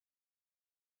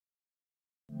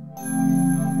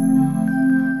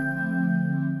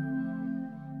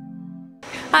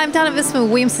I'm down at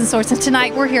Williamson Source, and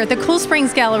tonight we're here at the Cool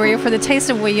Springs Galleria for the Taste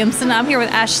of Williamson. I'm here with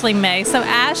Ashley May. So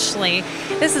Ashley,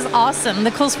 this is awesome.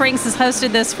 The Cool Springs has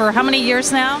hosted this for how many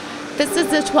years now? This is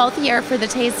the 12th year for the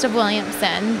Taste of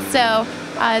Williamson. So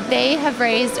they have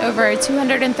raised over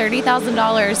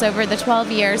 $230,000 over the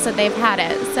 12 years that they've had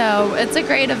it. So it's a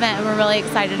great event, and we're really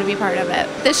excited to be part of it.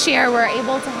 This year we're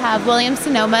able to have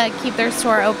Williams-Sonoma keep their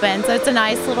store open, so it's a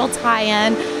nice little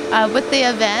tie-in with the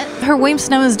event. Her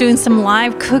Williams-Sonoma is doing some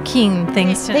live cooking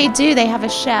things today. They do. They have a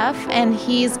chef, and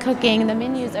he's cooking. The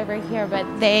menu's over here, but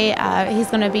he's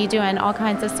going to be doing all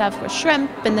kinds of stuff with shrimp,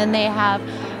 and then they have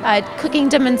cooking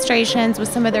demonstrations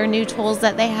with some of their new tools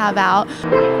that they have out.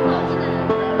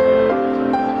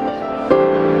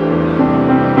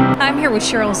 I'm here with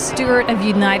Cheryl Stewart of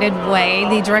United Way,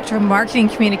 the Director of Marketing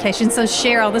Communications. So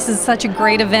Cheryl, this is such a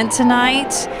great event tonight.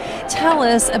 Tell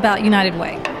us about United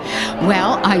Way.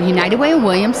 Well, United Way of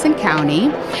Williamson County,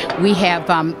 we have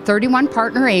 31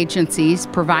 partner agencies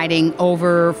providing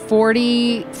over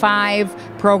 45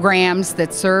 programs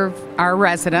that serve our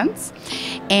residents.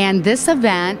 And this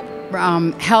event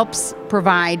helps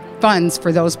provide funds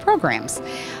for those programs.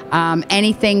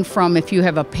 Anything from if you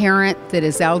have a parent that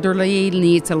is elderly,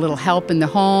 needs a little help in the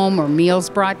home or meals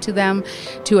brought to them,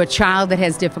 to a child that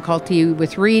has difficulty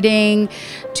with reading,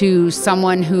 to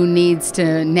someone who needs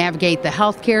to navigate the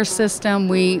healthcare system.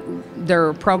 There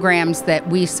are programs that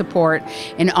we support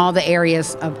in all the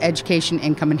areas of education,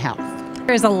 income, and health.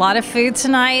 There's a lot of food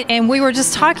tonight, and we were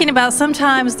just talking about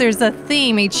sometimes there's a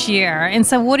theme each year. And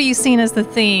so what are you seeing as the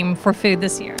theme for food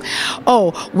this year?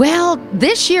 Oh, well,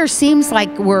 this year seems like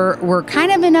we're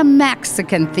kind of in a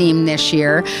Mexican theme this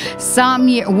year.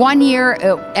 One year,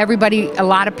 a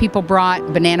lot of people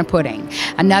brought banana pudding.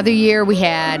 Another year, we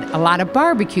had a lot of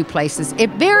barbecue places.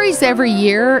 It varies every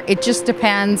year. It just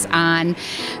depends on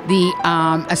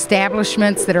the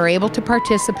establishments that are able to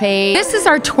participate. This is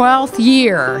our 12th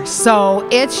year, so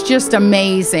it's just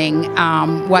amazing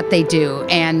what they do,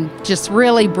 and just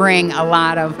really bring a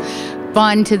lot of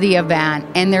fun to the event,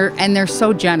 and they're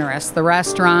so generous, the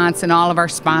restaurants and all of our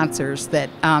sponsors, that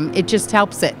it just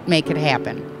helps make it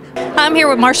happen. I'm here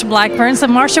with Marsha Blackburn. So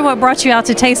Marsha, what brought you out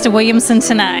to Taste of Williamson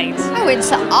tonight? Oh,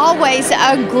 it's always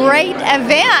a great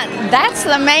event. That's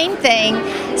the main thing.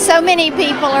 So many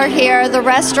people are here. The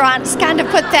restaurants kind of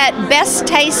put that best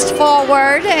taste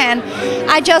forward, and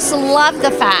I just love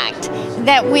the fact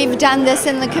that we've done this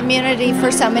in the community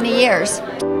for so many years.